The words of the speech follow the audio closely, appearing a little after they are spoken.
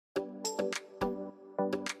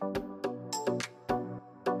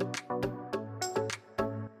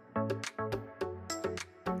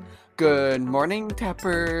Good morning,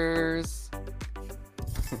 Tappers.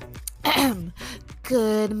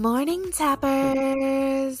 Good morning,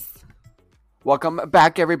 Tappers. Welcome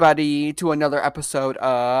back, everybody, to another episode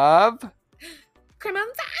of Crime on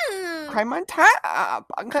Tap. Crime on Tap.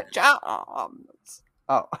 Uncut Gems.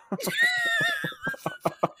 Oh.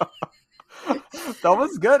 That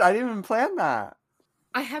was good. I didn't even plan that.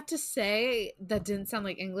 I have to say, that didn't sound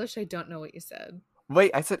like English. I don't know what you said. Wait,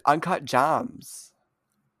 I said Uncut Gems.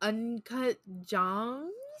 Uncut Gems?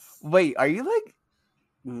 Wait, are you like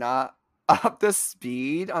not up to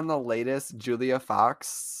speed on the latest Julia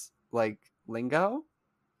Fox like lingo?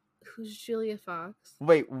 Who's Julia Fox?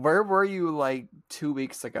 Wait, where were you like 2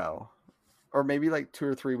 weeks ago? Or maybe like 2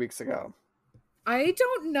 or 3 weeks ago? I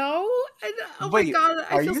don't know. Oh Wait, my god,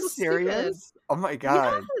 I are feel you so serious? stupid. Oh my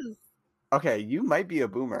god. Yes. Okay, you might be a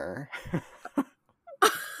boomer.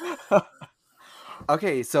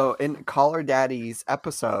 Okay, so in Call Her Daddy's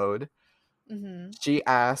episode, she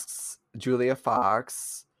asks Julia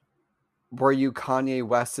Fox, were you Kanye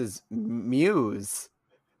West's muse?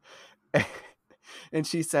 And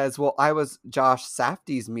she says, well, I was Josh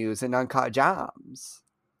Safdie's muse in Uncut Gems.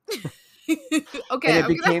 Okay, And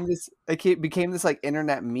it became this like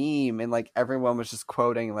internet meme, and like everyone was just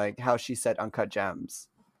quoting like how she said Uncut Gems.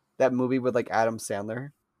 That movie with like Adam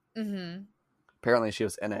Sandler. Apparently she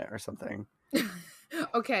was in it or something.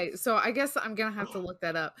 Okay, so I guess I'm gonna have to look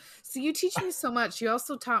that up. So you teach me so much. You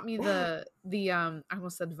also taught me the I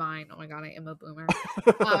almost said Vine. Oh my god, I am a boomer.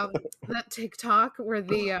 That TikTok where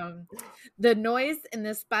the noise in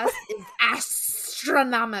this bus is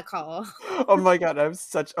astronomical. Oh my god, I have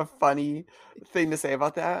such a funny thing to say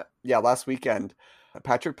about that. Yeah, last weekend,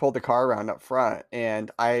 Patrick pulled the car around up front,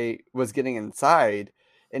 and I was getting inside,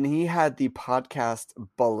 and he had the podcast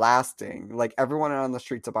blasting. Like everyone on the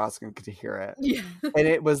streets of Boston could hear it. Yeah. And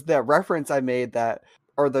it was the reference I made that,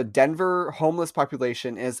 or the Denver homeless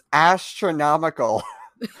population is astronomical.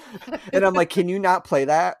 And I'm like, can you not play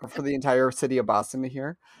that for the entire city of Boston to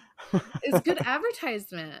hear? It's good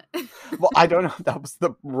advertisement. Well, I don't know if that was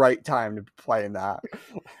the right time to be playing that.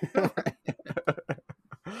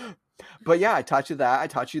 But yeah, I taught you that. I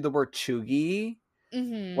taught you the word chuggy.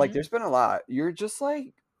 Like, there's been a lot. You're just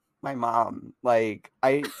like my mom. Like,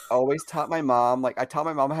 I always taught my mom. Like, I taught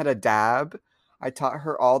my mom how to dab. I taught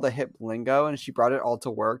her all the hip lingo, and she brought it all to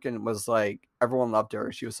work, and it was like everyone loved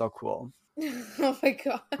her. She was so cool. Oh my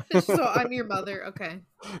gosh. So I'm your mother. Okay.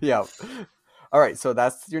 Yeah. All right. So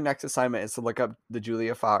that's your next assignment, is to look up the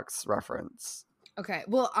Julia Fox reference. Okay.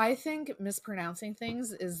 Well, I think mispronouncing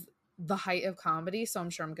things is the height of comedy, so I'm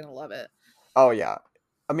sure I'm gonna love it. Oh yeah.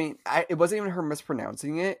 I mean, it wasn't even her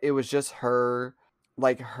mispronouncing it. It was just her,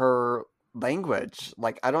 like, her language.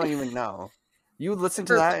 Like, I don't even know. You listen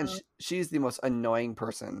to that, and she's the most annoying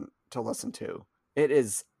person to listen to. It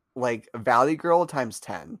is like Valley Girl times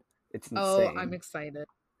 10. It's insane. Oh, I'm excited.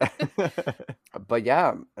 But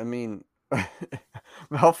yeah, I mean,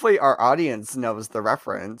 hopefully our audience knows the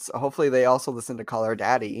reference. Hopefully they also listen to Call Her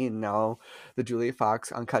Daddy and know the Julia Fox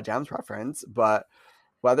Uncut Gems reference. But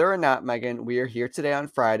whether or not, Megan, we are here today on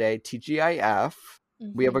Friday, TGIF.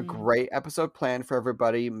 We have a great episode planned for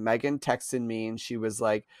everybody. Megan texted me and she was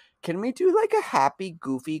like, can we do like a happy,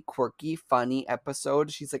 goofy, quirky, funny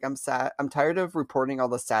episode? She's like, I'm sad. I'm tired of reporting all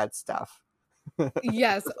the sad stuff.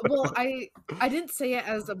 Yes. Well, I didn't say it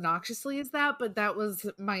as obnoxiously as that, but that was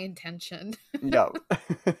my intention. Yep.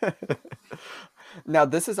 Now,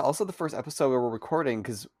 this is also the first episode where we're recording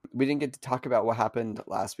because we didn't get to talk about what happened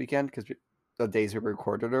last weekend because the days we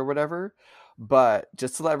recorded or whatever. But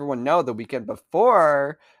just to let everyone know, the weekend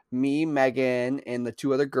before, me, Megan, and the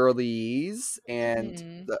two other girlies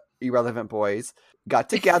and the irrelevant boys got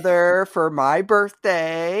together for my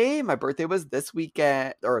birthday. My birthday was this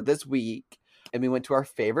weekend, or this week. And we went to our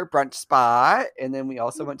favorite brunch spot. And then we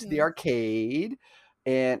also went to the arcade.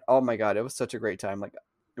 And oh my God, it was such a great time. Like,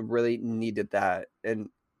 I really needed that. And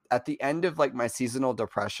at the end of like my seasonal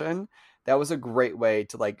depression, that was a great way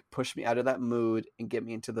to like push me out of that mood and get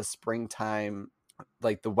me into the springtime.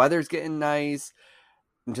 Like, the weather's getting nice.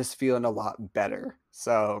 I'm just feeling a lot better.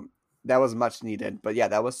 So that was much needed. But yeah,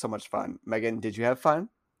 that was so much fun. Megan, did you have fun?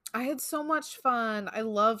 I had so much fun. I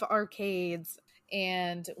love arcades.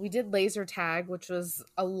 And we did laser tag, which was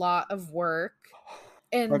a lot of work.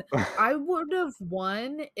 And I would have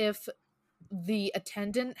won if the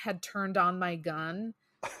attendant had turned on my gun,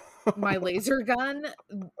 my laser gun,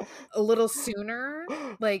 a little sooner.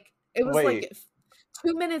 Like, it was like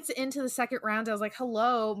 2 minutes into the second round, I was like,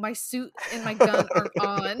 hello, my suit and my gun aren't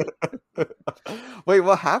on. Wait,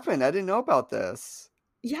 what happened? I didn't know about this.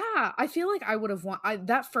 Yeah, I feel like I would have won.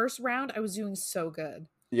 That first round, I was doing so good.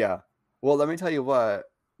 Yeah. Well, let me tell you what.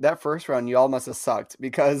 that first round, y'all must have sucked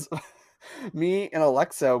because me and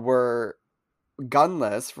Alexa were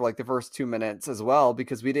gunless for like the first 2 minutes as well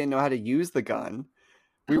because we didn't know how to use the gun.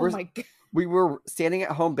 We Oh were my god. we were standing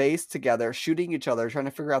at home base together, shooting each other, trying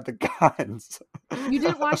to figure out the guns. You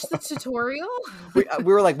didn't watch the tutorial? we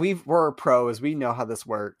were like, we're pros. We know how this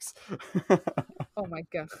works. Oh my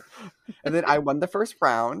god. And then I won the first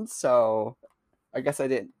round, so I guess I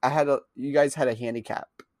didn't. You guys had a handicap.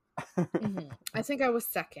 I think I was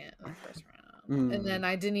second in the first round. And then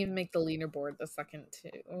I didn't even make the leaderboard the second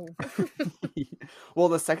two. Well,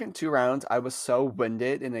 the second 2 rounds, I was so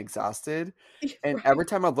winded and exhausted. And Right. every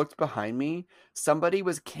time I looked behind me, somebody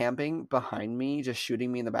was camping behind me, just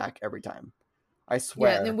shooting me in the back every time. I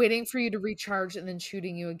swear. Yeah, and then waiting for you to recharge and then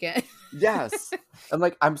shooting you again. Yes. And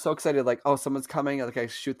like, I'm so excited. Like, oh, someone's coming. Like, I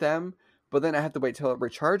shoot them. But then I have to wait till it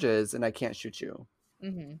recharges and I can't shoot you.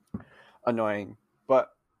 Annoying. But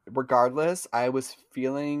regardless, I was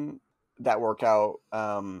feeling that workout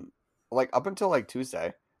like up until like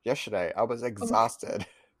Tuesday. Yesterday, I was exhausted.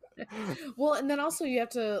 Well, and then also you have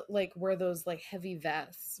to like wear those like heavy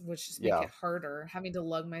vests, which just make it harder, having to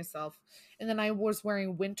lug myself. And then I was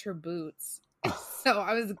wearing winter boots. So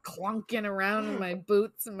I was clunking around in my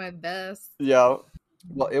boots and my vest. Yeah.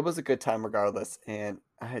 Well, it was a good time regardless. And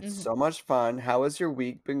I had so much fun. How has your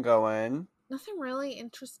week been going? Nothing really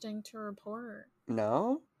interesting to report.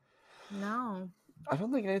 No? No. I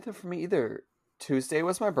don't think anything for me either. Tuesday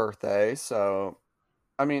was my birthday, so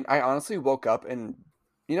I mean, I honestly woke up and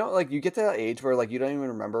like you get to that age where like you don't even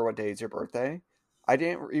remember what day is your birthday. I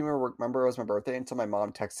didn't even remember it was my birthday until my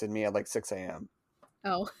mom texted me at like 6 a.m.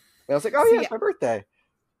 Oh. And I was like, oh, yeah, it's my birthday.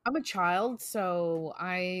 I'm a child, so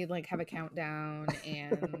I like have a countdown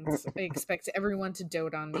and I expect everyone to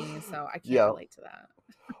dote on me, so I can't relate to that.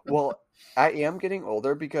 Well, I am getting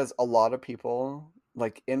older because a lot of people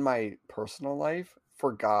like in my personal life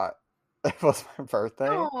forgot it was my birthday.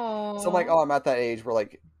 Aww. So I'm like, oh, I'm at that age where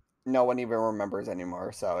like no one even remembers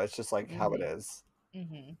anymore. So it's just like how it is.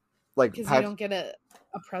 Like, because you don't get a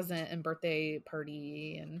present and birthday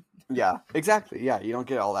party and yeah, exactly. Yeah, you don't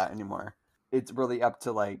get all that anymore. It's really up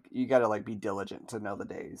to like you got to like be diligent to know the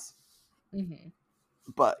days.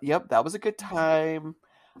 But yep, that was a good time.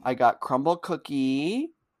 I got crumble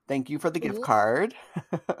cookie. Thank you for the gift card.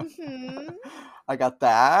 I got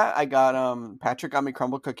that. I got Patrick got me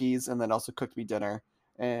crumble cookies and then also cooked me dinner.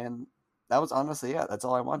 And that was honestly it. That's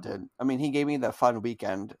all I wanted. I mean, he gave me the fun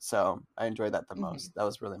weekend, so I enjoyed that the most. That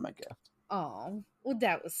was really my gift. Oh, well,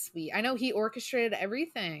 that was sweet. I know he orchestrated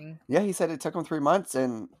everything. Yeah, he said it took him 3 months,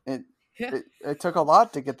 and it took a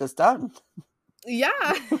lot to get this done. Yeah.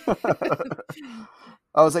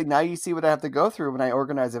 I was like, now you see what I have to go through when I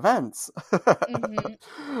organize events.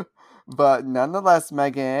 But nonetheless,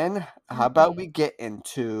 Megan, how about we get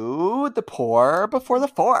into the pour before the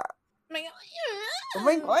four? Oh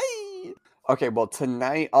my God. Okay, well,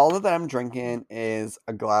 tonight, all of that I'm drinking is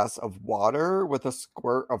a glass of water with a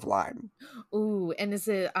squirt of lime. Ooh, and is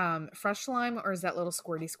it fresh lime or is that little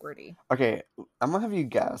squirty? Okay, I'm going to have you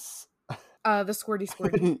guess. The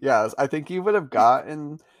squirty. Yes, I think you would have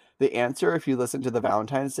gotten the answer if you listened to the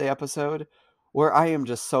Valentine's Day episode, where I am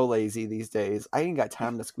just so lazy these days. I ain't got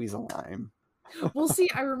time to squeeze a lime. Well, see,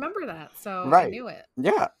 I remember that, so right. I knew it.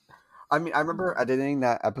 Yeah. I mean, I remember editing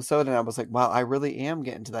that episode and I was like, wow, I really am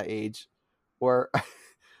getting to that age where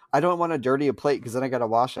I don't want to dirty a plate because then I got to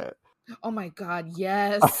wash it. Oh my God,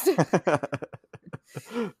 yes.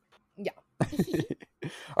 Yeah.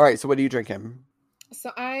 All right, so what are you drinking?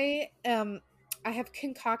 So I have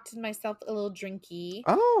concocted myself a little drinky.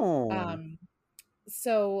 Oh.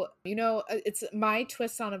 So, it's my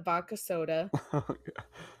twist on a vodka soda.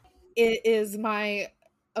 It is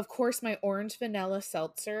of course, my orange vanilla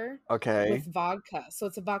seltzer. Okay. With vodka. So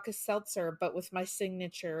it's a vodka seltzer, but with my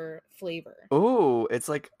signature flavor. Ooh, it's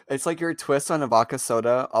like your twist on a vodka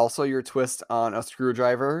soda, also your twist on a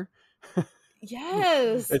screwdriver.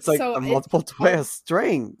 Yes. It's like a multiple twist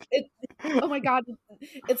drink. Oh my God.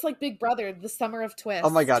 It's like Big Brother, the summer of twists.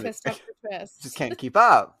 Oh my God. Twist after twist. Just can't keep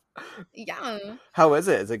up. Yeah. How is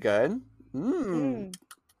it? Is it good?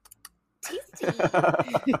 Tasty.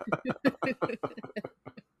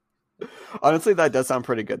 Honestly, that does sound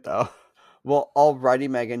pretty good though. Well, alrighty,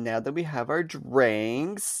 Megan, now that we have our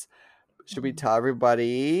drinks, should we tell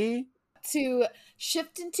everybody to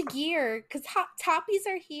shift into gear because hot toppies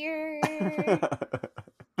are here?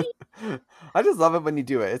 I just love it when you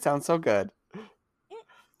do it. It sounds so good.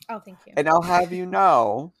 Oh, thank you. And I'll have you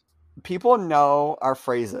know, people know our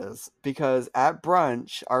phrases because at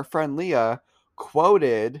brunch, our friend Leah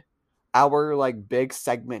quoted our like big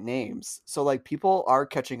segment names. So like people are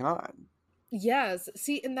catching on. Yes.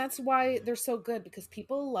 See, and that's why they're so good, because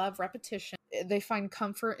people love repetition. They find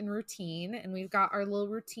comfort in routine, and we've got our little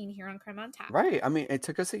routine here on Crime on Tap. Right. I mean, it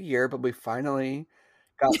took us a year, but we finally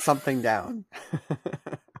got something down.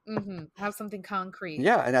 Have something concrete.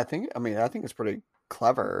 Yeah, and I think it's pretty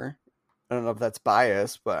clever. I don't know if that's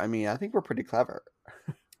biased, but I mean, I think we're pretty clever.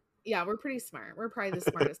 Yeah, we're pretty smart. We're probably the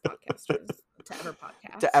smartest podcasters to ever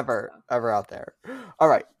podcast. To ever out there. All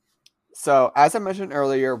right. So, as I mentioned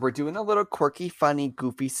earlier, we're doing a little quirky, funny,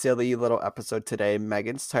 goofy, silly little episode today.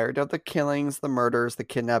 Megan's tired of the killings, the murders, the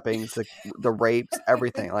kidnappings, the rapes,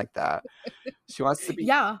 everything like that. She wants to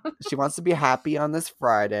be she wants to be happy on this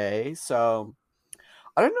Friday. So,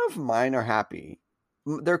 I don't know if mine are happy.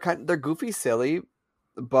 They're goofy, silly,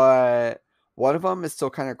 but one of them is still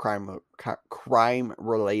kind of crime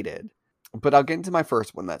related. But I'll get into my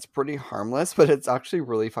first one that's pretty harmless, but it's actually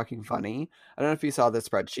really fucking funny. I don't know if you saw this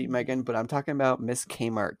spreadsheet, Megan, but I'm talking about Miss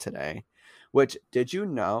Kmart today. Which, did you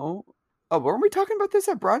know? Oh, weren't we talking about this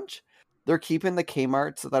at brunch? They're keeping the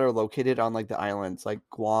Kmarts that are located on like the islands, like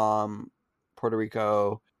Guam, Puerto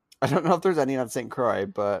Rico. I don't know if there's any on St. Croix,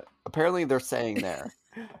 but apparently they're staying there.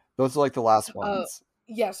 Those are like the last ones.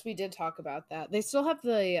 Yes, we did talk about that. They still have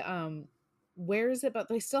the where is it? But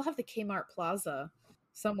they still have the Kmart Plaza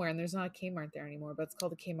somewhere, and there's not a Kmart there anymore, but it's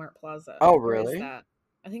called the Kmart Plaza. Oh, really? Where is that?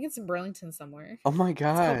 I think it's in Burlington somewhere. Oh my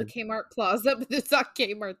god. It's called the Kmart Plaza, but it's not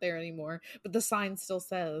Kmart there anymore. But the sign still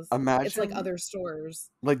says. Imagine, it's like other stores.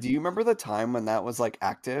 Like, do you remember the time when that was like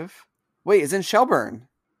active? Wait, it's in Shelburne.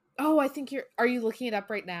 Oh, I think are you looking it up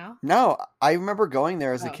right now? No, I remember going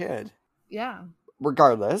there as a kid. Yeah.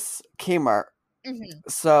 Regardless, Kmart.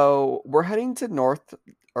 So we're heading to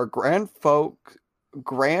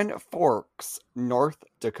Grand Forks, North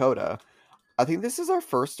Dakota. I think this is our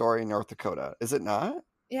first story in North Dakota. Is it not?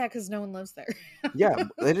 Yeah, because no one lives there. Yeah,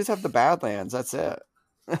 they just have the Badlands. That's it.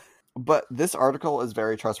 But this article is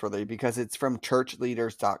very trustworthy because it's from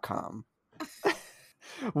churchleaders.com.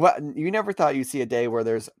 What, you never thought you'd see a day where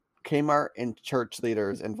there's Kmart and church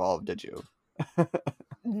leaders involved, did you?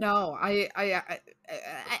 No,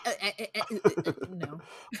 no.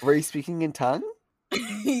 Were you speaking in tongue?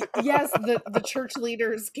 Yes, the church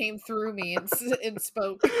leaders came through me and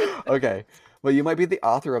spoke. Okay. Well, you might be the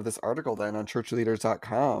author of this article then on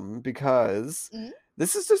churchleaders.com, because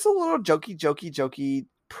this is just a little jokey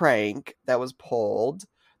prank that was pulled.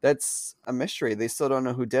 That's a mystery. They still don't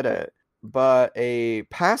know who did it. But a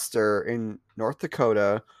pastor in North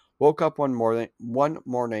Dakota woke up one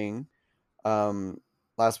morning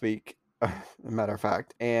last week, matter of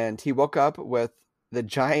fact, and he woke up with the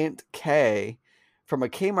giant K from a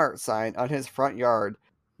Kmart sign on his front yard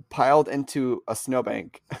piled into a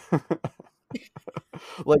snowbank.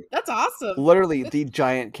 Like, that's awesome. Literally the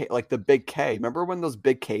giant K, like the big K. Remember when those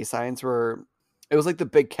big K signs were? It was like the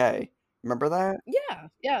big K. Remember that?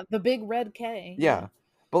 Yeah, the big red K. Yeah.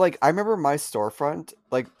 But like, I remember my storefront,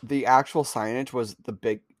 like the actual signage was the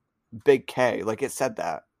big K. Like, it said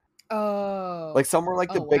that. Oh. Like, some were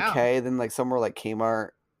like the big K, then like some were like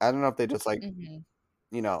Kmart. I don't know if they just like,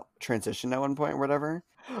 transitioned at one point or whatever.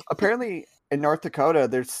 Apparently in North Dakota,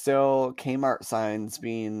 there's still Kmart signs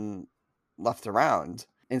being left around.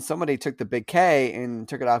 And somebody took the big K and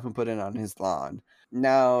took it off and put it on his lawn.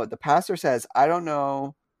 Now, the pastor says, I don't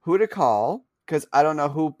know who to call because I don't know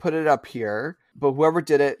who put it up here, but whoever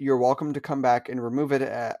did it, you're welcome to come back and remove it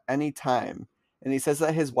at any time. And he says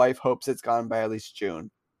that his wife hopes it's gone by at least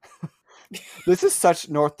June. This is such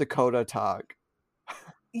North Dakota talk.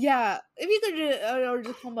 Yeah, if you could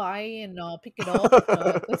just come by and pick it up.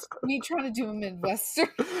 That's me trying to do a Midwestern.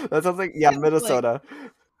 That sounds like, Minnesota.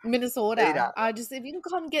 Like, Minnesota. Just if you can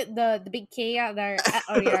come get the big K out there at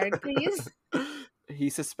our yard, please. He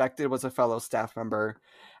suspected was a fellow staff member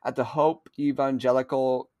at the Hope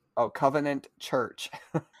Evangelical Covenant Church.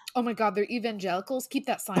 Oh my God, they're evangelicals? Keep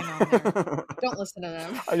that sign on there. Don't listen to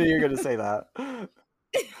them. I knew you were going to say that.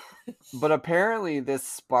 But apparently this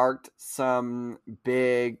sparked some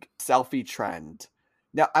big selfie trend.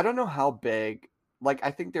 Now, I don't know how big. Like,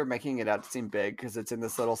 I think they're making it out to seem big because it's in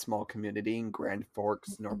this little small community in Grand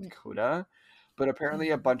Forks, North Dakota. But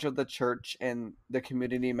apparently a bunch of the church and the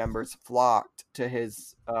community members flocked to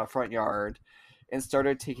his front yard and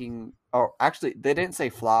started taking... Oh, actually, they didn't say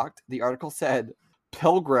flocked. The article said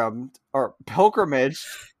pilgrimaged.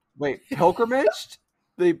 Wait, pilgrimaged?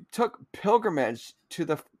 They took pilgrimage to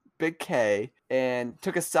the big K and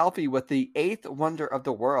took a selfie with the 8th wonder of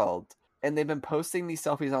the world. And they've been posting these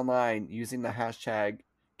selfies online using the hashtag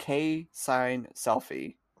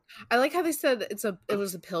KSignSelfie. I like how they said it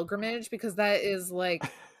was a pilgrimage, because that is like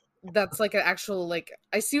that's like an actual, like,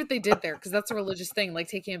 I see what they did there, because that's a religious thing, like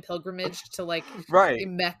taking a pilgrimage to like Right.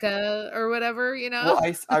 Mecca or whatever, you know?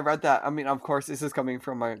 Well, I read that. I mean, of course, this is coming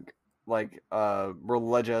from a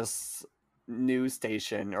religious news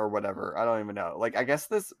station or whatever. I don't even know. Like, I guess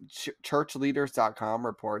this churchleaders.com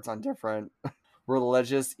reports on different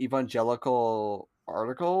religious evangelical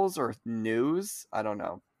articles or news. I don't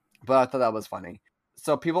know. But I thought that was funny.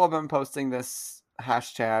 So people have been posting this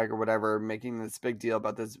hashtag or whatever, making this big deal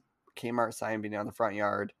about this Kmart sign being on the front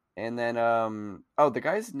yard. And then, the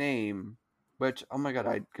guy's name, which, oh my God,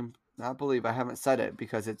 I can not believe I haven't said it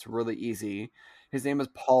because it's really easy. His name is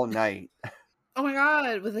Paul Knight. Oh my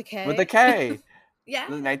God, with a K? With a K. Yeah.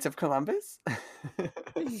 The Knights of Columbus.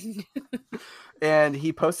 And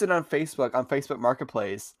he posted on Facebook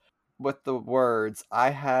Marketplace, with the words,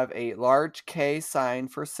 "I have a large K sign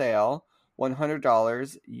for sale,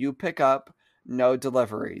 $100. You pick up, no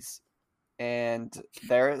deliveries." And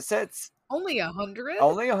there it sits. Only 100?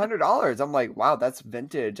 Only $100. I'm like, wow, that's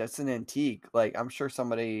vintage. That's an antique. Like, I'm sure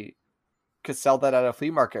somebody could sell that at a flea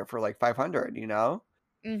market for like 500, you know?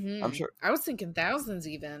 I'm sure. I was thinking thousands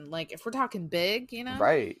even. Like, if we're talking big, you know?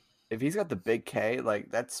 Right. If he's got the big K, like,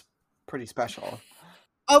 that's pretty special.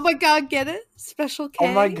 Oh my God, get it? Special K?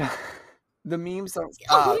 Oh my God. The memes don't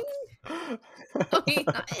stop.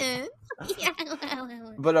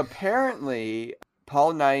 But apparently,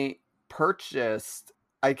 Paul Knight purchased,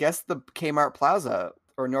 I guess, the Kmart Plaza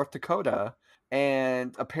or North Dakota,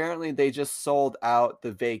 and apparently they just sold out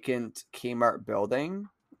the vacant Kmart building.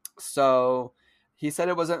 So he said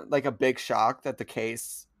it wasn't like a big shock that the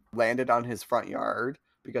case landed on his front yard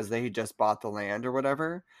because they had just bought the land or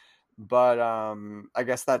whatever. But I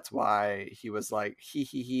guess that's why he was like,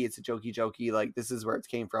 he, it's a jokey, like, this is where it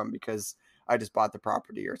came from because I just bought the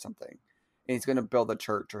property or something. And he's going to build a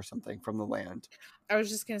church or something from the land. I was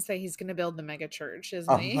just going to say he's going to build the mega church,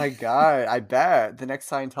 isn't he? Oh my God, I bet. The next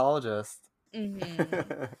Scientologist.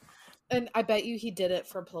 Mm-hmm. And I bet you he did it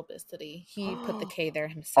for publicity. He put the K there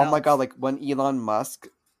himself. Oh my God, like when Elon Musk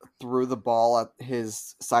threw the ball at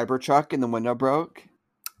his Cybertruck and the window broke.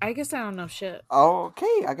 I guess I don't know shit.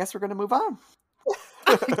 Okay, I guess we're going to move on.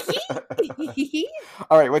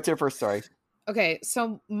 All right, what's your first story? Okay,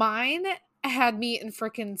 so mine had me in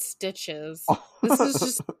freaking stitches. This is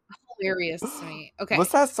just hilarious to me. Okay.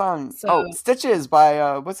 What's that song? So, Stitches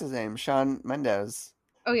by, what's his name? Shawn Mendes.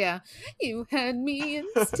 Oh, yeah. You had me in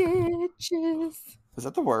stitches. Is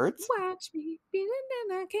that the words? Watch me beating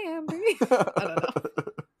and I can't breathe. I don't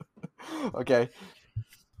know.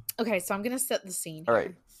 Okay, so I'm going to set the scene All here.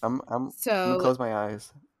 right. I'm gonna close my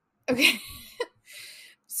eyes. Okay.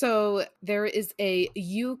 So there is a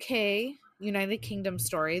UK, United Kingdom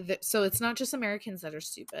story. So it's not just Americans that are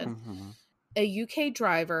stupid. Mm-hmm. A UK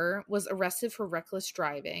driver was arrested for reckless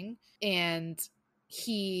driving, and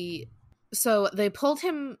they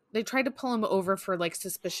tried to pull him over for like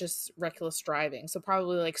suspicious reckless driving. So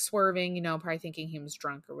probably like swerving, probably thinking he was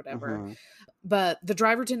drunk or whatever. Mm-hmm. But the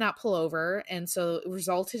driver did not pull over. And so it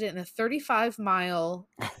resulted in a 35-mile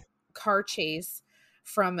car chase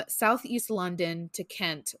from southeast London to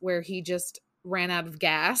Kent, where he just ran out of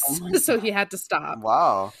gas. So he had to stop.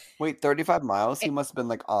 Wow. Wait, 35 miles? He must have been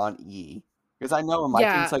like on E. Because I know in my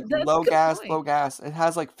thing's like low gas. It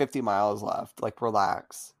has like 50 miles left. Like,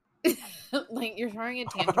 relax. Like, you're throwing a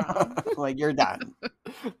tantrum. Like, you're done.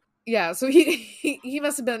 Yeah, so he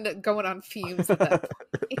must have been going on fumes at that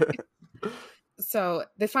point. So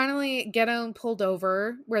they finally get him pulled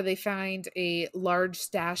over, where they find a large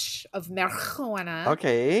stash of marijuana.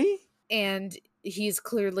 Okay. And he's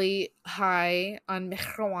clearly high on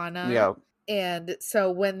marijuana. Yeah. And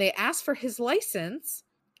so when they ask for his license,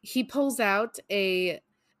 he pulls out a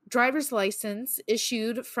driver's license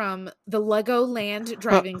issued from the Legoland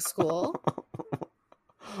driving school.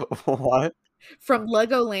 What? From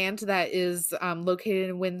Legoland, that is located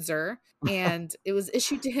in Windsor, and it was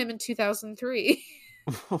issued to him in 2003.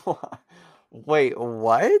 Wait,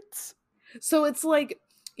 what? So it's like,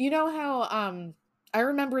 you know how I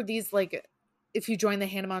remember these, like, if you join the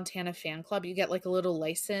Hannah Montana fan club, you get like a little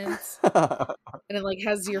license and it like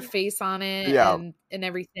has your face on it and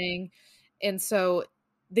everything. And so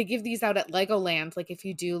they give these out at Legoland, like if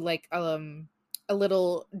you do like a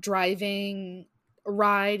little driving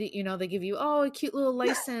ride, they give you a cute little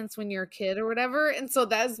license when you're a kid or whatever. And so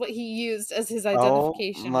that's what he used as his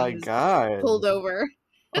identification. Oh my God. Pulled over.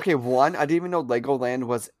 Okay, one, I didn't even know Legoland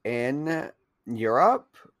was in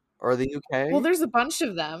Europe or the UK. Well, there's a bunch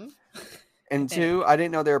of them. And two, I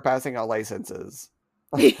didn't know they were passing out licenses.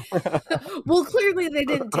 Well, clearly they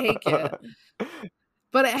didn't take it.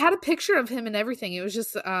 But it had a picture of him and everything. It was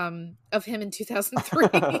just of him in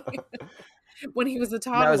 2003. when he was a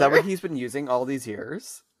Now, is that toddler. what he's been using all these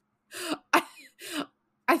years?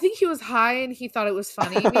 I think he was high and he thought it was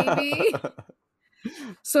funny, maybe.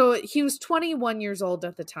 So he was 21 years old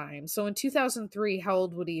at the time. So in 2003, how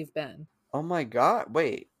old would he have been? Oh my god,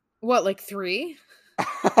 wait. What, like 3?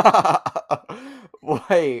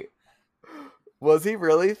 Wait. Was he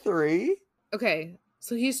really 3? Okay,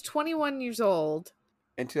 so he's 21 years old.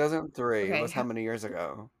 In 2003 Okay. was how many years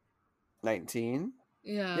ago? 19?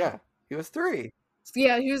 Yeah. Yeah, he was 3.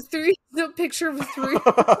 Yeah, he was 3. The picture of a 3.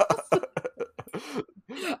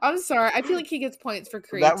 I'm sorry. I feel like he gets points for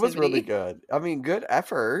creativity. That was really good. I mean, good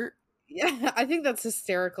effort. Yeah, I think that's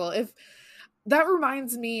hysterical. If that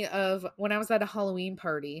reminds me of when I was at a Halloween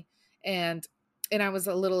party and I was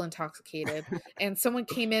a little intoxicated and someone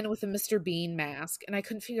came in with a Mr. Bean mask and I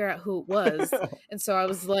couldn't figure out who it was. And so I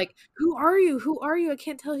was like, "Who are you? Who are you? I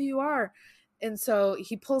can't tell who you are." And so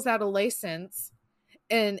he pulls out a license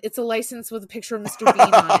and it's a license with a picture of Mr.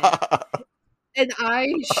 Bean on it. And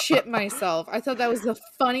I shit myself. I thought that was the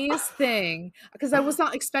funniest thing because I was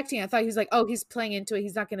not expecting it. I thought he was like, oh, he's playing into it.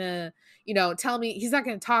 He's not going to, tell me. He's not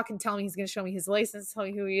going to talk and tell me. He's going to show me his license, tell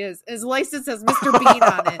me who he is. His license has Mr. Bean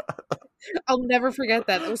on it. I'll never forget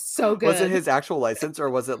that. It was so good. Was it his actual license or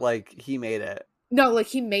was it like he made it? No, like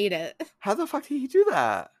he made it. How the fuck did he do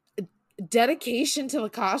that? Dedication to the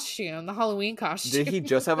costume, the Halloween costume. Did he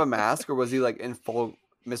just have a mask or was he like in full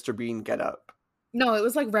Mr. Bean getup? No, it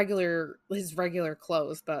was like his regular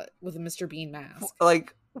clothes, but with a Mr. Bean mask.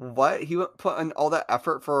 Like, what? He put in all that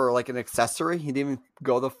effort for like an accessory? He didn't even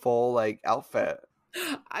go the full like outfit.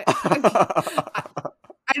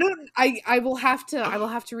 I will have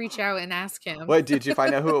to reach out and ask him. Wait, did you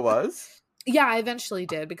find out who it was? Yeah, I eventually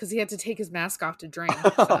did because he had to take his mask off to drink.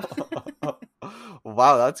 So.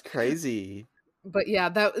 Wow, that's crazy. But yeah,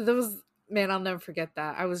 that was, man, I'll never forget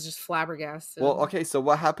that. I was just flabbergasted. Well, okay, so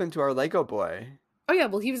what happened to our Lego boy? Oh yeah,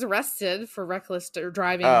 well, he was arrested for reckless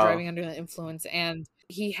driving under the influence, and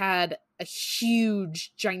he had a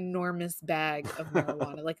huge, ginormous bag of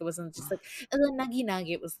marijuana. Like, it wasn't just like a little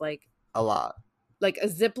nugget. It was like a lot, like a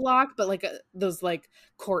Ziploc, but like those like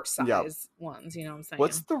quart size ones. You know what I'm saying?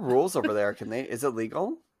 What's the rules over there? Is it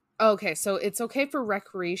legal? Okay, so it's okay for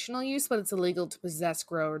recreational use, but it's illegal to possess,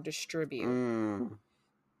 grow, or distribute.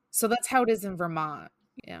 So that's how it is in Vermont.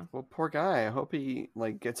 Yeah. Well, poor guy. I hope he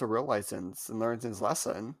like gets a real license and learns his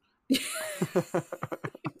lesson.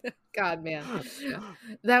 God, man.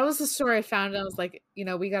 That was the story I found. And I was like,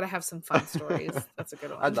 we got to have some fun stories. That's a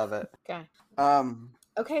good one. I love it. Okay.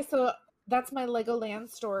 Okay, so that's my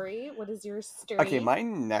Legoland story. What is your story? Okay, my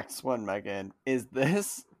next one, Megan, is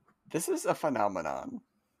this. This is a phenomenon.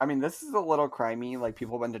 I mean, this is a little crimey. Like,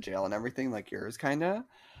 people went to jail and everything, like yours, kind of.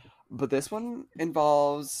 But this one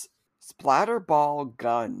involves splatterball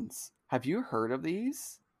guns. Have you heard of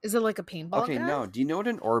these? Is it like a paintball gun? Okay, no. Do you know what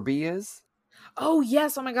an Orby is? Oh,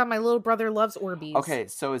 yes. Oh, my God. My little brother loves Orbeez. Okay,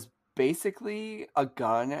 so it's basically a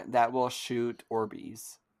gun that will shoot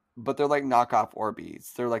Orbeez. But they're like knockoff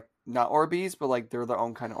Orbeez. They're like not Orbeez, but like they're their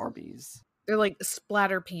own kind of Orbeez. They're like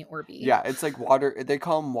splatter paint Orbeez. Yeah, it's like water. They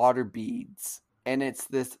call them water beads. And it's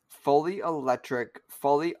this fully electric,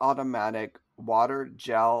 fully automatic water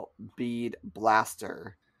gel bead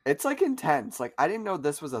blaster. It's like intense. Like, I didn't know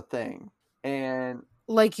this was a thing. And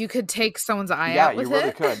like, you could take someone's eye out with it? Yeah, you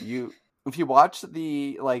really could. If you watch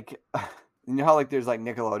the, like, you know how like there's like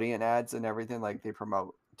Nickelodeon ads and everything, like they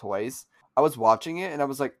promote toys. I was watching it and I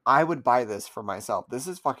was like, I would buy this for myself. This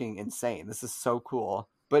is fucking insane. This is so cool.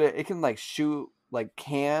 But it can like shoot like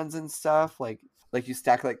cans and stuff. Like you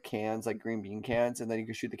stack like cans, like green bean cans, and then you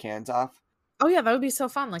can shoot the cans off. Oh yeah, that would be so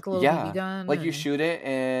fun. Like a little BB gun. Like you shoot it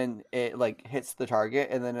and it like hits the target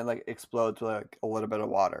and then it like explodes with like a little bit of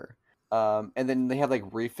water. And then they have like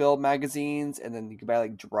refill magazines and then you can buy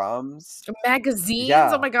like drums. Magazines?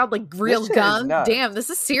 Yeah. Oh my God, like real guns? Damn, this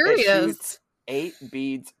is serious. It shoots 8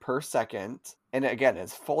 beads per second. And again,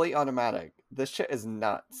 it's fully automatic. This shit is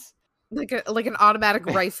nuts. Like an automatic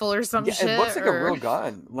rifle or some shit? It looks like a real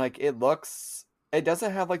gun. Like it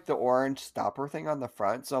doesn't have like the orange stopper thing on the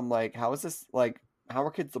front. So I'm like, how is this like, how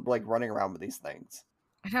are kids like running around with these things?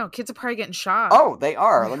 I know, kids are probably getting shot. Oh, they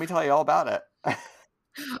are. Let me tell you all about it.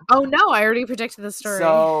 Oh no, I already predicted the story.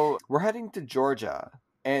 So we're heading to Georgia.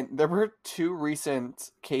 And there were 2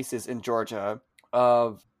 recent cases in Georgia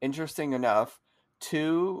of, interesting enough,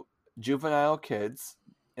 2 juvenile kids.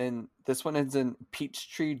 And this one is in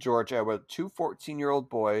Peachtree, Georgia, where 2 14-year-old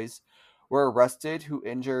boys were arrested who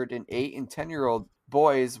injured an 8 and 10-year-old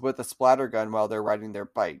boys with a splatter gun while they're riding their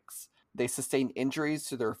bikes. They sustained injuries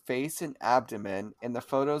to their face and abdomen, and the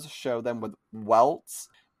photos show them with welts,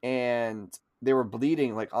 and they were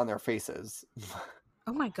bleeding like on their faces.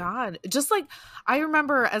 Oh my God. Just like I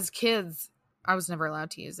remember as kids, I was never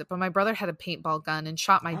allowed to use it, but my brother had a paintball gun and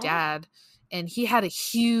shot my dad, and he had a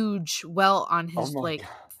huge welt on Oh his my like god.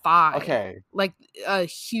 thigh. Okay. Like a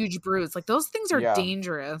huge bruise. Like those things are Yeah.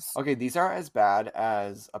 dangerous. Okay, these aren't as bad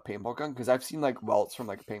as a paintball gun because I've seen like welts from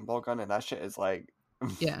like a paintball gun and that shit is like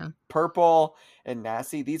Yeah. purple and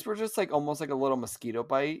nasty. These were just like almost like a little mosquito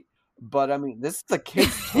bite. But I mean, this is a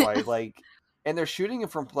kid's toy, like, and they're shooting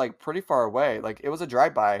it from like pretty far away. Like it was a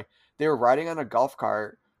drive-by. They were riding on a golf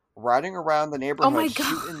cart, riding around the Oh my neighborhood,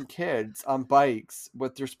 God. shooting kids on bikes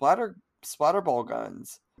with their splatter ball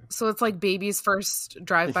guns. So it's like baby's first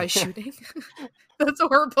drive-by shooting. That's a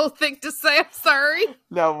horrible thing to say. I'm sorry.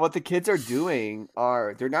 No, what the kids are doing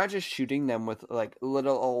are they're not just shooting them with like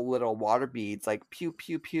little water beads, like pew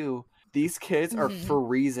pew pew. These kids are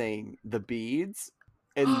freezing the beads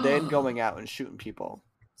and then going out and shooting people.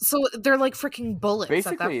 So they're like freaking bullets.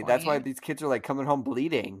 Basically, at that that's why point. these kids are like coming home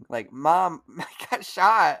bleeding. Like, Mom, I got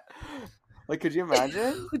shot. Like, could you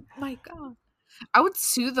imagine? Oh my God. I would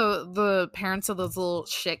sue the parents of those little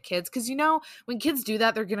shit kids because you know when kids do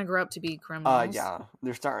that, they're gonna grow up to be criminals. Yeah,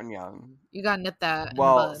 they're starting young. You gotta nip that in the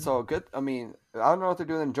Well, bud. so good. I mean, I don't know what they're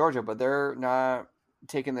doing in Georgia, but they're not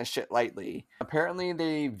taking this shit lightly. Apparently,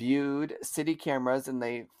 they viewed city cameras and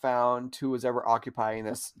they found who was ever occupying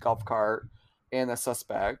this golf cart and the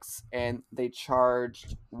suspects, and they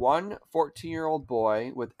charged one 14-year-old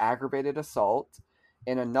boy with aggravated assault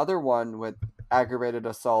and another one with aggravated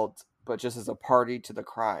assault, but just as a party to the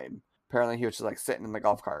crime. Apparently, he was just like sitting in the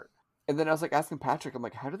golf cart. And then I was like asking Patrick, I'm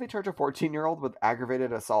like, how do they charge a 14-year-old with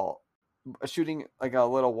aggravated assault? Shooting like a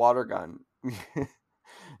little water gun,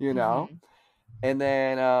 you know? And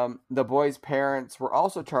then the boys' parents were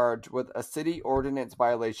also charged with a city ordinance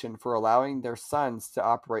violation for allowing their sons to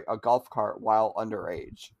operate a golf cart while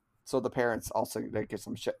underage. So the parents also they get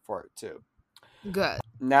some shit for it too. Good.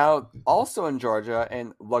 Now, also in Georgia,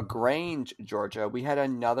 in LaGrange, Georgia, we had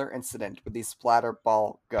another incident with these splatter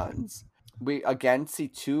ball guns. We again see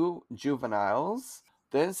two juveniles.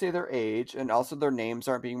 They didn't say their age, and also their names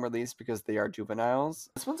aren't being released because they are juveniles.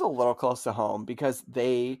 This one's a little close to home because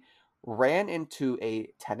they ran into a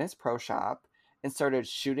tennis pro shop and started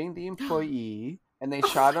shooting the employee, and they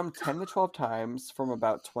shot him 10 to 12 times from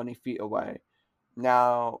about 20 feet away.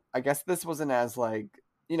 Now, I guess this wasn't as like,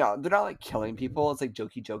 you know, they're not like killing people. It's like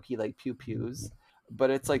jokey, like pew pews. But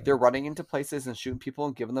it's like they're running into places and shooting people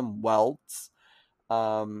and giving them welts.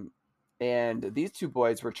 And these two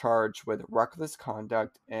boys were charged with reckless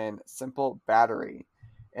conduct and simple battery.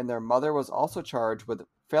 And their mother was also charged with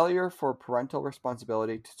failure for parental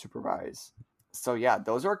responsibility to supervise. So yeah,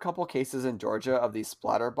 those are a couple cases in Georgia of these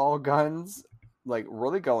splatterball guns, like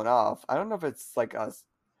really going off. I don't know if it's like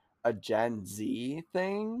a Gen Z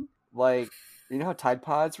thing. Like, you know how Tide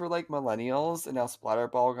Pods were like millennials and now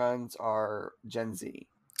splatterball guns are Gen Z.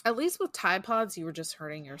 At least with Tide Pods, you were just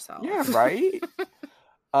hurting yourself. Yeah, right?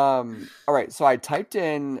 All right, so I typed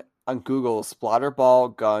in on Google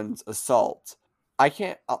splatterball guns assault. I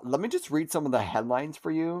can't let me just read some of the headlines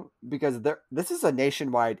for you because this is a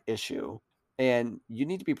nationwide issue and you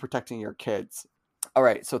need to be protecting your kids. All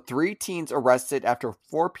right, so 3 teens arrested after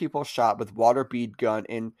 4 people shot with water bead gun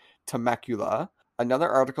in Temecula. Another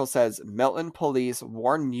article says Milton police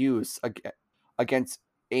warn youth against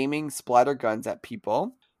aiming splatter guns at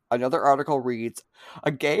people. Another article reads,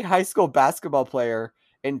 a gay high school basketball player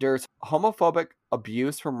endures homophobic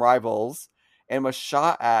abuse from rivals and was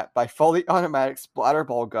shot at by fully automatic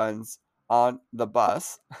splatterball guns on the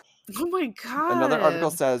bus. Oh my God. Another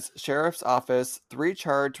article says sheriff's office 3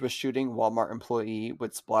 charged with shooting Walmart employee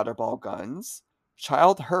with splatterball guns.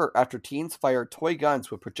 Child hurt after teens fired toy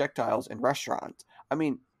guns with projectiles in restaurant. I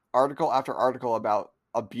mean, article after article about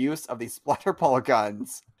abuse of these splatterball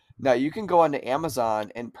guns. Now you can go onto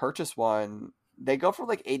Amazon and purchase one. They go for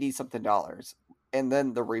like $80 something, and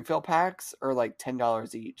then the refill packs are like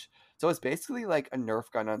 $10 each. So it's basically like a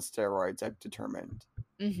Nerf gun on steroids, I've determined.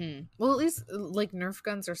 Well, at least like Nerf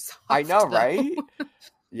guns are soft. I know, right?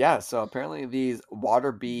 Yeah, so apparently these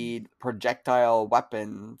water bead projectile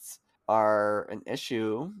weapons are an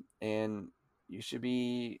issue, and you should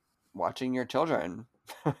be watching your children.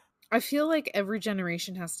 I feel like every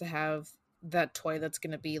generation has to have that toy that's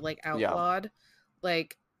going to be like outlawed. Yeah.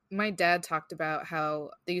 Like my dad talked about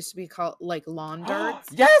how they used to be called like lawn darts.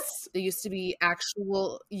 Yes! They used to be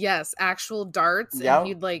actual darts. Yep. And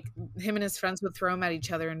he'd like, him and his friends would throw them at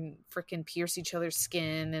each other and freaking pierce each other's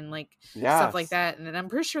skin and like stuff like that. And I'm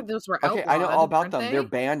pretty sure those were outlawed. Okay, I know all about them. They're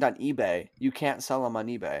banned on eBay. You can't sell them on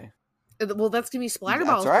eBay. Well, that's going to be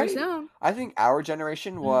splatterballs pretty soon. I think our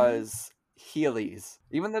generation was Heelys.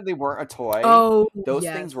 Even though they weren't a toy, those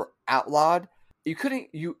things were outlawed. You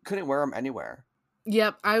couldn't wear them anywhere.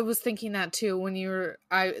 Yep, I was thinking that too when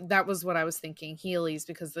that was what I was thinking, Heelys,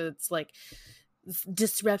 because it's like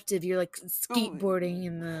disruptive. You're like skateboarding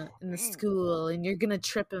in the school and you're gonna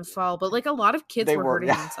trip and fall, but like a lot of kids were hurting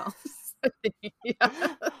themselves. Yeah.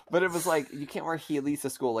 But it was like you can't wear Heelys to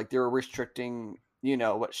school. Like they were restricting,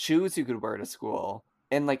 what shoes you could wear to school,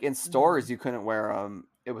 and like in stores you couldn't wear them.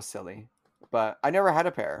 It was silly, but I never had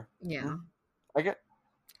a pair. Yeah,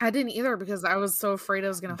 I didn't either because I was so afraid I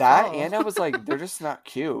was gonna that, fall. and I was like, they're just not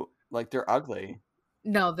cute. Like they're ugly.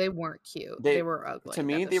 No, they weren't cute. They were ugly. To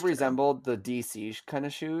me, they resembled the DC kind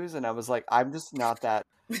of shoes, and I was like, I'm just not that.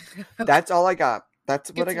 That's all I got.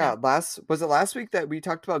 That's what I got. Was it last week that we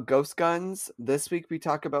talked about ghost guns? This week we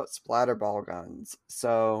talk about splatterball guns.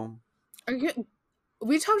 So,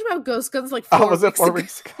 we talked about ghost guns like 4 weeks ago. Was it 4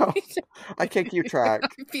 weeks ago? I can't keep track.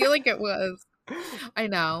 I feel like it was. I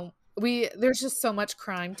know. There's just so much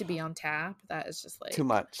crime to be on tap that is just like too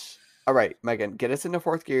much. All right, Megan, get us into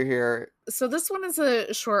fourth gear here. So this one is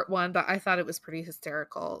a short one, but I thought it was pretty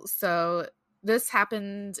hysterical. So this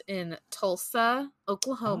happened in Tulsa,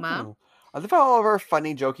 Oklahoma. Oh. I love how all of our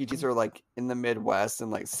funny jokey are like in the Midwest and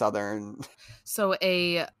like Southern. So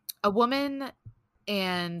a woman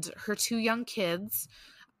and her 2 young kids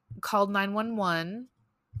called 911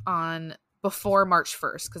 before March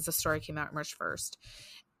 1st, because the story came out March 1st.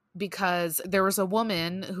 Because there was a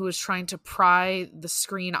woman who was trying to pry the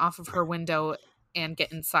screen off of her window and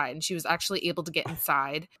get inside. And she was actually able to get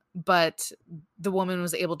inside. But the woman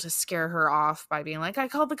was able to scare her off by being like, I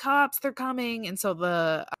called the cops, they're coming. And so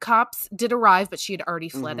the cops did arrive, but she had already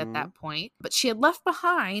fled at that point. But she had left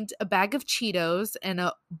behind a bag of Cheetos and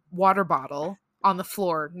a water bottle on the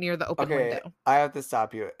floor near the open window. I have to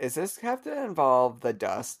stop you. Is this have to involve the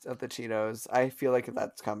dust of the Cheetos? I feel like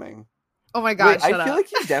that's coming. Oh my God! Wait, I feel like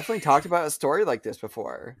you definitely talked about a story like this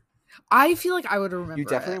before. I feel like I would remember. You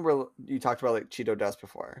definitely you talked about like Cheeto dust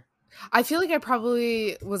before. I feel like I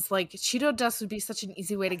probably was like, Cheeto dust would be such an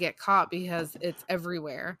easy way to get caught because it's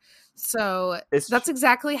everywhere. So that's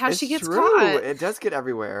exactly how she gets caught. It does get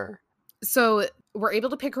everywhere. So we're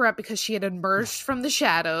able to pick her up because she had emerged from the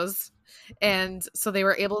shadows. And so they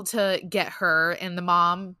were able to get her, and the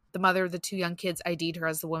mother of the 2 young kids ID'd her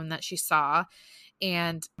as the woman that she saw.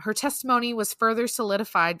 And her testimony was further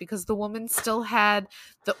solidified because the woman still had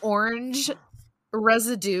the orange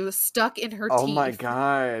residue stuck in her teeth. Oh my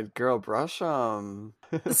God, girl, brush them.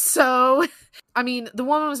 So, I mean, the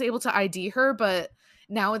woman was able to ID her, but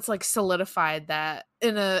now it's like solidified that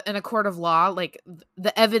in a court of law, like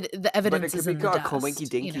the evidence is in the dust. But it could be coinky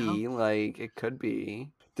dinky, like it could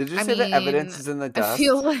be. Did you say the evidence is in the dust? I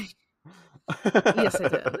feel like yes, I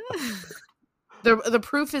did. The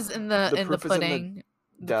proof is in the pudding.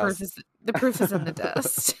 The proof is in the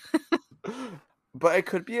dust. But it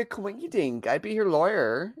could be a coinky dink. I'd be your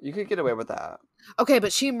lawyer. You could get away with that. Okay,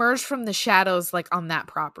 but she emerged from the shadows like on that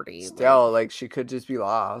property. Still, like she could just be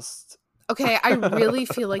lost. Okay, I really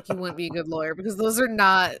feel like you wouldn't be a good lawyer because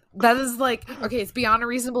that is like, okay, it's beyond a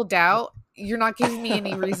reasonable doubt. You're not giving me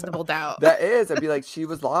any reasonable doubt. That is. I'd be like, she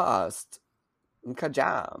was lost.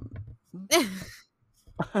 Kajam.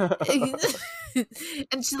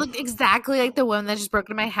 And she looked exactly like the one that just broke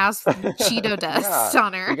into my house with Cheeto dust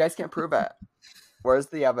on her. You guys can't prove it. Where's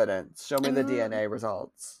the evidence? Show me the DNA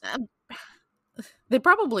results. They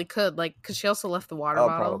probably could, like, because she also left the water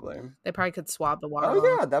bottle. Probably. They probably could swab the water bottle.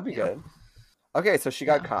 Oh, yeah, that'd be good. Okay, so she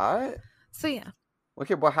got caught? So, yeah.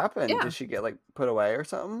 Okay, what happened? Yeah. Did she get, like, put away or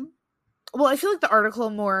something? Well, I feel like the article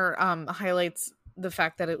more highlights the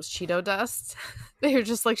fact that it was Cheeto dust. They're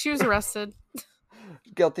just like, she was arrested.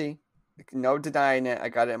 Guilty. No denying it. I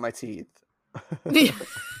got it in my teeth.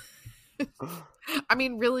 I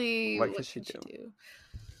mean, really, what could she do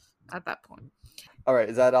at that point? All right,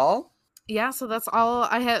 is that all? Yeah, so that's all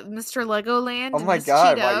I had. Mr. Legoland. Oh my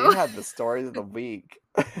God! Wow, you had the stories of the week.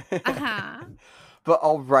 But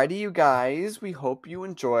alrighty, you guys. We hope you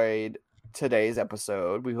enjoyed today's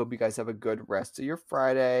episode. We hope you guys have a good rest of your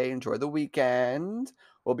Friday. Enjoy the weekend.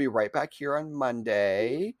 We'll be right back here on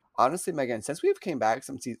Monday. Honestly, Megan, since we've came back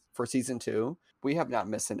for season 2, we have not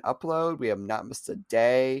missed an upload. We have not missed a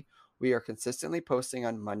day. We are consistently posting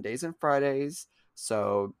on Mondays and Fridays.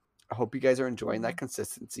 So I hope you guys are enjoying that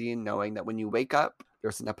consistency and knowing that when you wake up,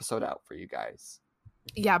 there's an episode out for you guys.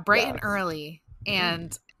 Yeah, bright and early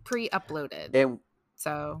and pre-uploaded. And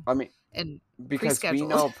so, I mean, and because we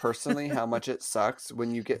know personally how much it sucks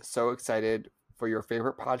when you get so excited for your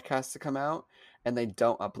favorite podcast to come out and they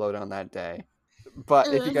don't upload on that day. But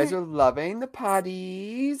if you guys are loving the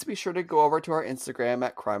potties, be sure to go over to our Instagram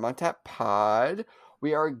at Crime on Tap Pod.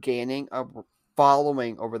 We are gaining a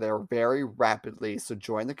following over there very rapidly, so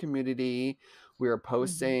join the community. We are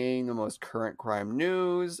posting the most current crime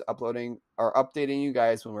news, updating you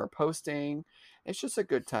guys when we're posting. It's just a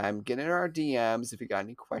good time. Get in our DMs if you got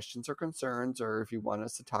any questions or concerns, or if you want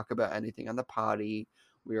us to talk about anything on the potty.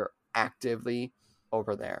 We are actively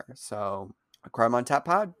over there. So, Crime on Tap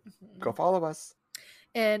Pod, go follow us.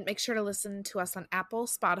 And make sure to listen to us on Apple,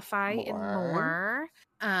 Spotify, and more.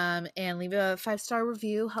 And leave a 5-star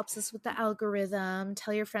review. Helps us with the algorithm.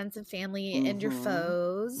 Tell your friends and family and your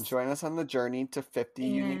foes. Join us on the journey to 50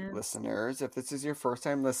 unique listeners. If this is your first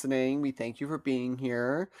time listening, we thank you for being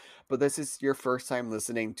here. But this is your first time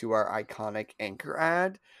listening to our iconic Anchor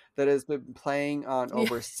ad that has been playing on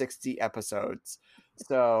over 60 episodes.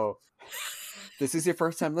 So this is your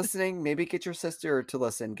first time listening. Maybe get your sister to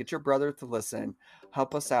listen. Get your brother to listen.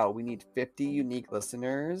 Help us out. We need 50 unique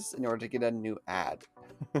listeners in order to get a new ad.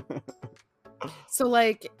 So,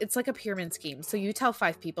 like, it's like a pyramid scheme. So you tell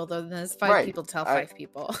 5 people, then there's 5 people tell 5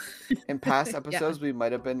 people. In past episodes, we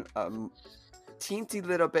might have been teensy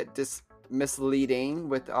little bit misleading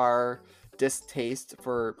with our distaste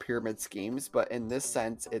for pyramid schemes, but in this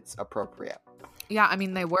sense, it's appropriate. Yeah, I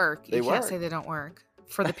mean, they work. You can't say they don't work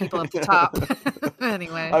for the people at the top.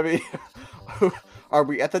 Anyway. I mean, are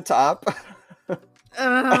we at the top?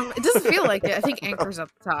 It doesn't feel like it. I think Anchor's at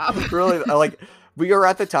the top. Really, like, we are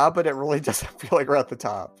at the top, but it really doesn't feel like we're at the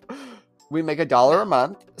top. We make $1 a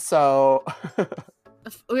month, so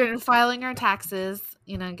we're filing our taxes,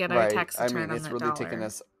 get our tax return. I mean, it's really taken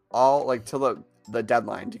us all till the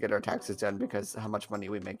deadline to get our taxes done because how much money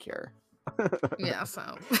we make here. Yeah,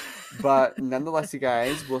 so. But nonetheless, you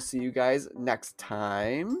guys, we'll see you guys next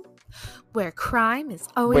time. Where crime is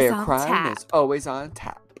always on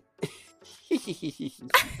tap.